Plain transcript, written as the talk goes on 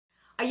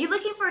Are you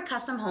looking for a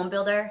custom home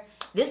builder?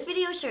 This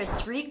video shares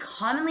 3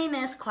 commonly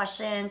missed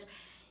questions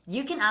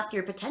you can ask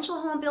your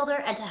potential home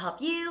builder and to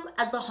help you,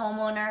 as the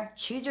homeowner,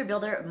 choose your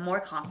builder more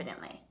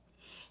confidently.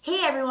 Hey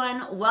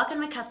everyone,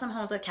 welcome to Custom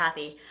Homes with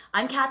Kathy.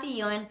 I'm Kathy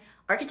Yuen,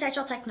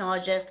 architectural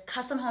technologist,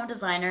 custom home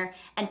designer,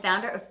 and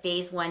founder of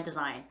Phase 1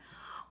 Design.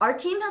 Our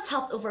team has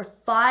helped over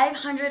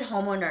 500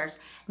 homeowners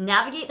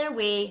navigate their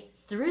way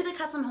through the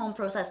custom home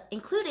process,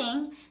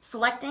 including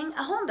selecting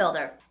a home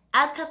builder.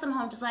 As custom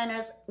home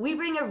designers, we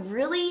bring a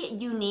really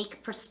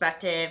unique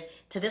perspective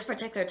to this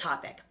particular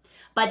topic.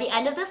 By the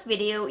end of this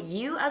video,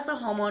 you as the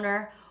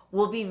homeowner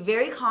will be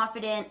very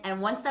confident and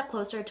one step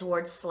closer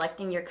towards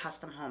selecting your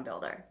custom home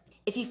builder.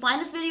 If you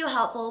find this video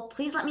helpful,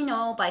 please let me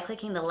know by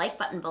clicking the like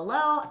button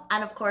below,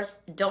 and of course,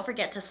 don't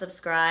forget to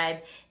subscribe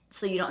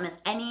so you don't miss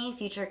any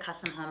future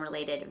custom home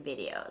related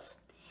videos.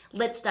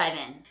 Let's dive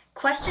in.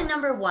 Question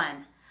number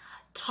 1,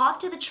 talk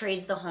to the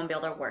trades the home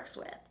builder works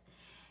with.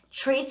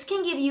 Trades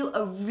can give you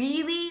a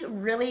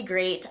really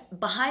great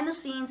behind the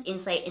scenes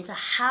insight into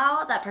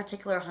how that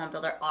particular home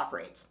builder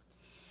operates.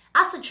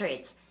 Ask the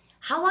trades,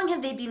 how long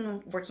have they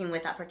been working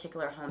with that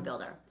particular home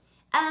builder?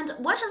 And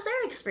what has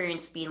their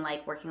experience been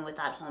like working with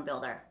that home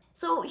builder?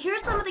 So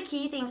here's some of the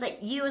key things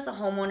that you as a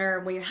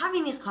homeowner, when you're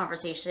having these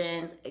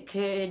conversations,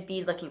 could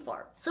be looking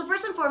for. So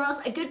first and foremost,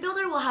 a good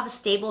builder will have a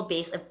stable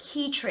base of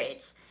key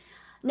trades.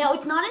 Now,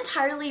 it's not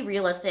entirely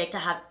realistic to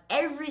have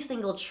every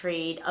single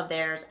trade of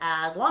theirs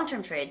as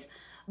long-term trades,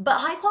 but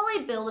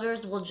high-quality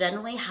builders will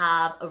generally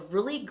have a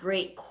really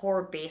great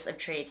core base of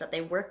trades that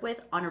they work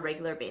with on a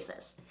regular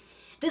basis.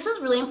 This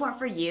is really important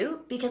for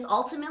you because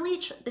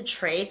ultimately the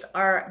trades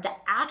are the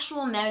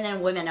actual men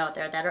and women out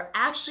there that are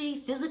actually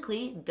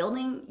physically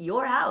building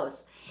your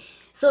house.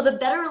 So the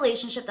better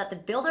relationship that the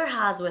builder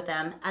has with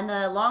them and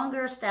the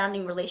longer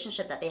standing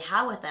relationship that they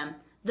have with them,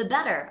 the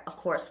better, of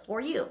course,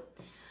 for you.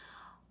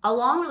 A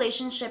long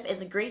relationship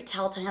is a great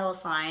telltale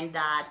sign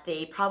that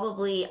they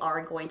probably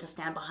are going to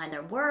stand behind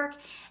their work,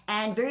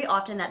 and very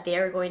often that they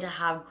are going to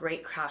have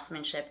great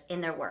craftsmanship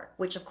in their work,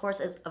 which of course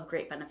is of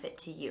great benefit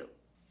to you.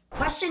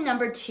 Question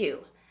number 2,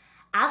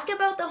 ask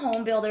about the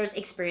home builder's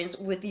experience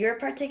with your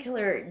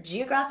particular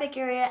geographic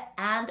area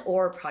and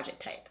or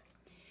project type.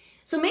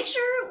 So make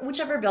sure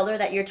whichever builder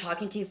that you're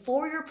talking to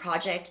for your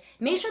project,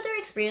 make sure they're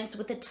experienced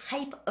with the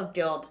type of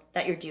build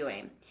that you're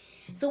doing.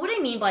 So what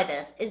I mean by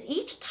this is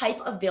each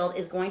type of build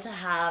is going to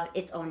have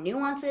its own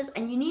nuances,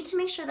 and you need to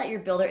make sure that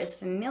your builder is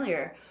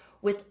familiar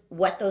with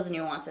what those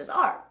nuances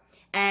are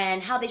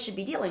and how they should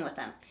be dealing with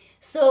them.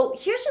 So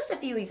here's just a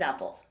few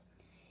examples.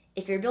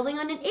 If you're building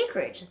on an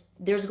acreage,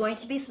 there's going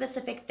to be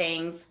specific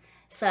things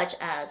such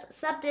as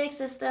septic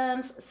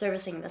systems,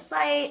 servicing the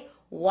site,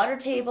 water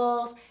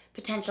tables,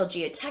 potential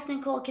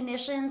geotechnical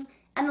conditions,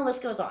 and the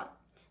list goes on.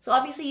 So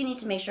obviously you need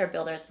to make sure a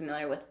builder is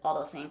familiar with all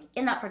those things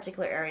in that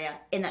particular area,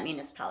 in that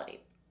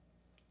municipality.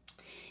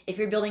 If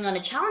you're building on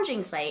a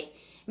challenging site,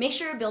 make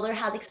sure a builder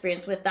has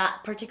experience with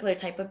that particular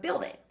type of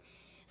building.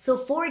 So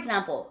for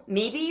example,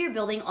 maybe you're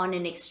building on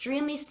an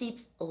extremely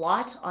steep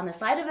lot on the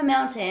side of a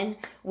mountain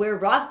where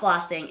rock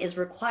blasting is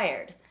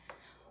required.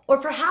 Or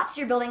perhaps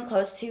you're building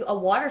close to a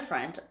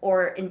waterfront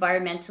or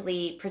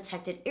environmentally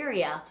protected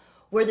area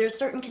where there's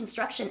certain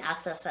construction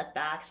access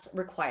setbacks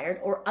required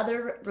or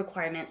other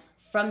requirements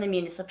from the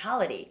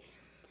municipality.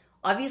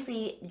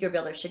 Obviously, your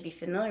builder should be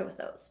familiar with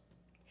those.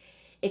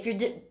 If you're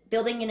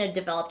building in a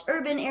developed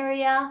urban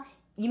area,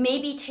 you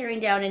may be tearing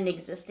down an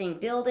existing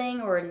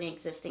building or an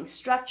existing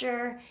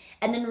structure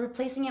and then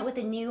replacing it with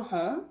a new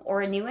home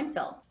or a new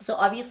infill. So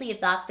obviously,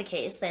 if that's the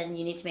case, then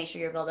you need to make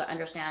sure your builder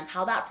understands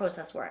how that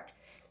process works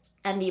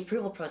and the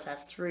approval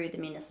process through the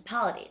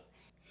municipality.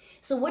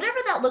 So whatever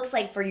that looks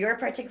like for your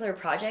particular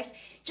project,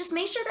 just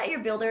make sure that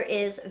your builder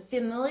is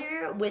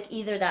familiar with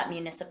either that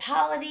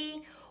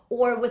municipality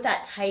or with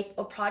that type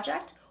of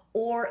project,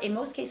 or in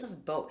most cases,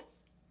 both.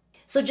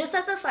 So just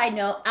as a side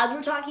note, as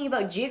we're talking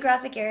about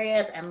geographic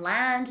areas and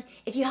land,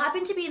 if you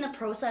happen to be in the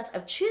process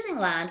of choosing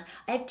land,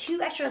 I have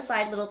 2 extra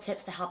side little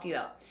tips to help you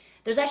out.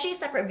 There's actually a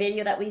separate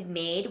video that we've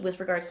made with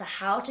regards to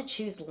how to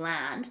choose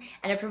land,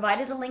 and I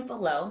provided a link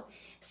below.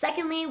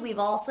 Secondly, we've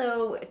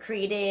also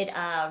created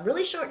a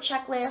really short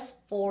checklist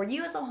for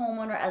you as a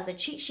homeowner as a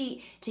cheat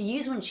sheet to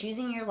use when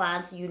choosing your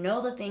land so you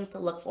know the things to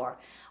look for.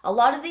 A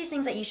lot of these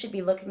things that you should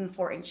be looking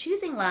for in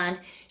choosing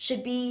land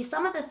should be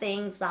some of the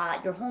things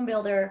that your home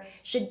builder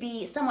should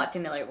be somewhat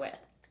familiar with.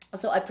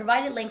 So I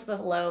provided links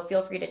below,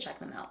 feel free to check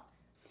them out.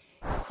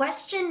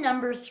 Question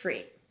number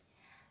 3.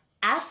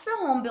 Ask the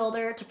home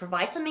builder to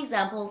provide some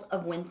examples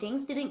of when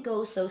things didn't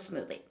go so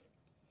smoothly.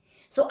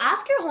 So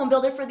ask your home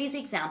builder for these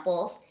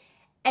examples,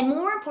 and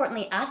more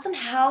importantly, ask them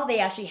how they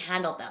actually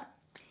handled them.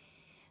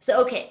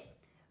 So okay,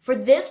 for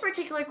this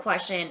particular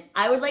question,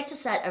 I would like to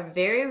set a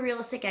very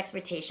realistic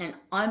expectation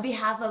on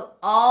behalf of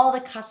all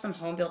the custom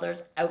home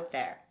builders out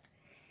there.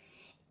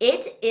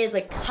 It is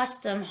a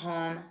custom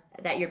home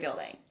that you're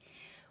building,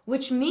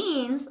 which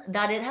means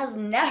that it has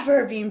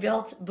never been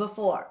built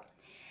before.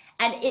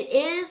 And it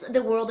is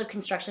the world of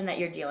construction that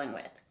you're dealing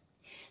with.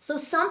 So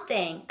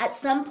something at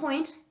some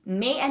point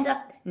may end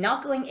up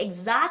not going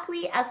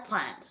exactly as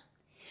planned.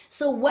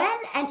 So when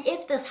and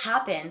if this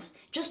happens,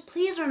 just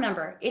please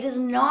remember, it is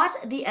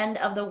not the end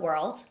of the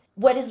world.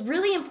 What is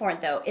really important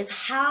though is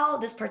how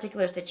this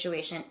particular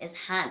situation is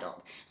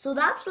handled. So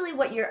that's really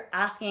what you're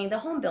asking the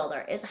home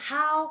builder, is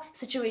how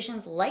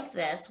situations like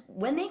this,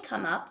 when they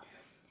come up,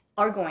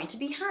 are going to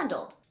be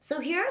handled. So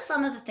here are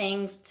some of the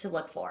things to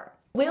look for.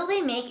 Will they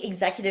make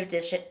executive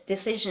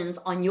decisions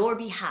on your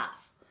behalf?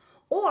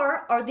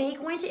 Or are they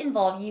going to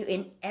involve you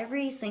in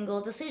every single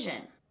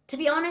decision? To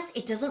be honest,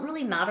 it doesn't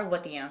really matter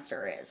what the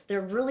answer is.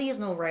 There really is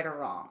no right or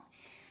wrong.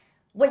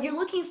 What you're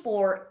looking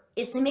for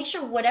is to make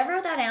sure whatever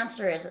that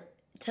answer is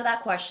to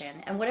that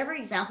question and whatever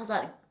examples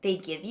that they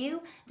give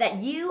you, that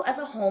you as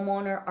a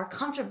homeowner are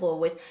comfortable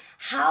with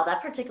how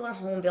that particular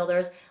home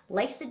builder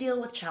likes to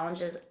deal with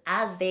challenges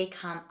as they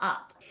come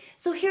up.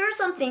 So here are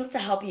some things to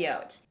help you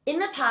out. In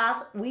the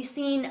past, we've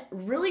seen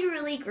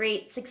really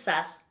great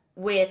success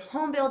with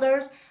home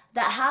builders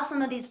that have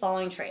some of these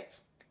following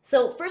traits.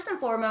 So first and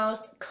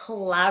foremost,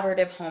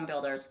 collaborative home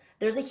builders.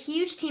 There's a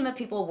huge team of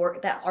people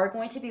that are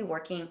going to be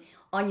working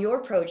on your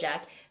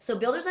project. So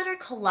builders that are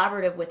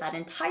collaborative with that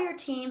entire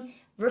team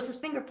versus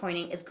finger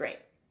pointing is great.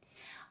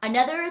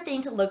 Another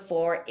thing to look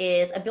for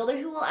is a builder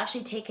who will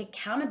actually take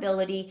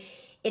accountability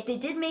if they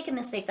did make a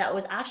mistake that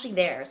was actually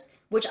theirs,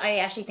 which I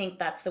actually think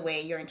that's the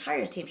way your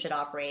entire team should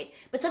operate.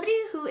 But somebody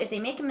who, if they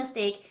make a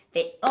mistake,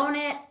 they own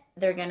it,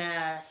 they're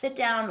gonna sit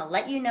down and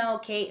let you know,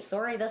 okay,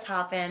 sorry this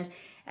happened,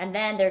 and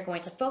then they're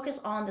going to focus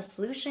on the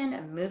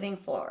solution moving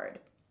forward.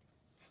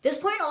 This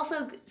point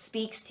also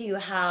speaks to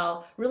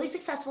how really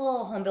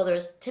successful home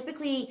builders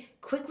typically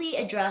quickly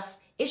address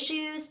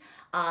issues,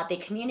 they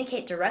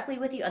communicate directly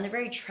with you, and they're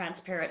very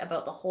transparent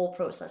about the whole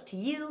process to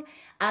you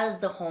as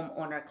the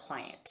homeowner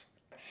client.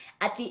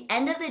 At the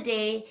end of the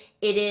day,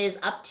 it is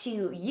up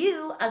to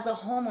you as a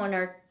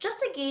homeowner just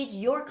to gauge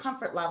your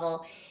comfort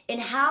level in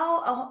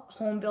how a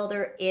home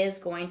builder is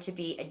going to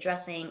be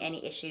addressing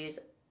any issues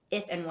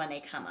if and when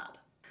they come up.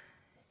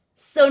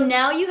 So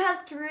now you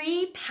have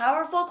 3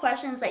 powerful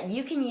questions that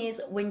you can use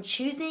when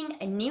choosing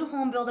a new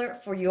home builder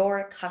for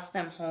your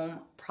custom home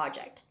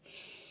project.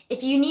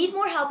 If you need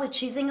more help with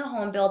choosing a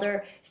home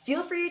builder,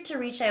 feel free to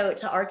reach out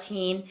to our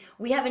team.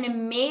 We have an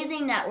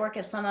amazing network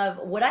of some of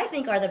what I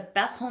think are the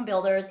best home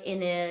builders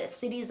in the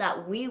cities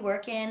that we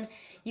work in.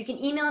 You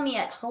can email me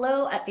at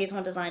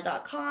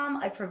hello@phaseonedesign.com.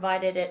 I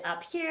provided it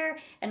up here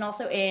and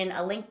also in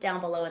a link down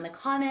below in the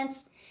comments.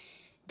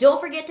 Don't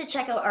forget to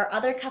check out our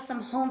other custom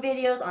home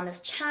videos on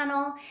this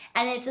channel.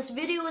 And if this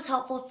video was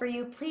helpful for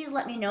you, please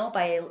let me know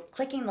by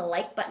clicking the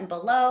like button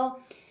below.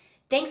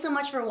 Thanks so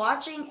much for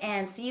watching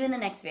and see you in the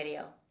next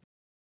video.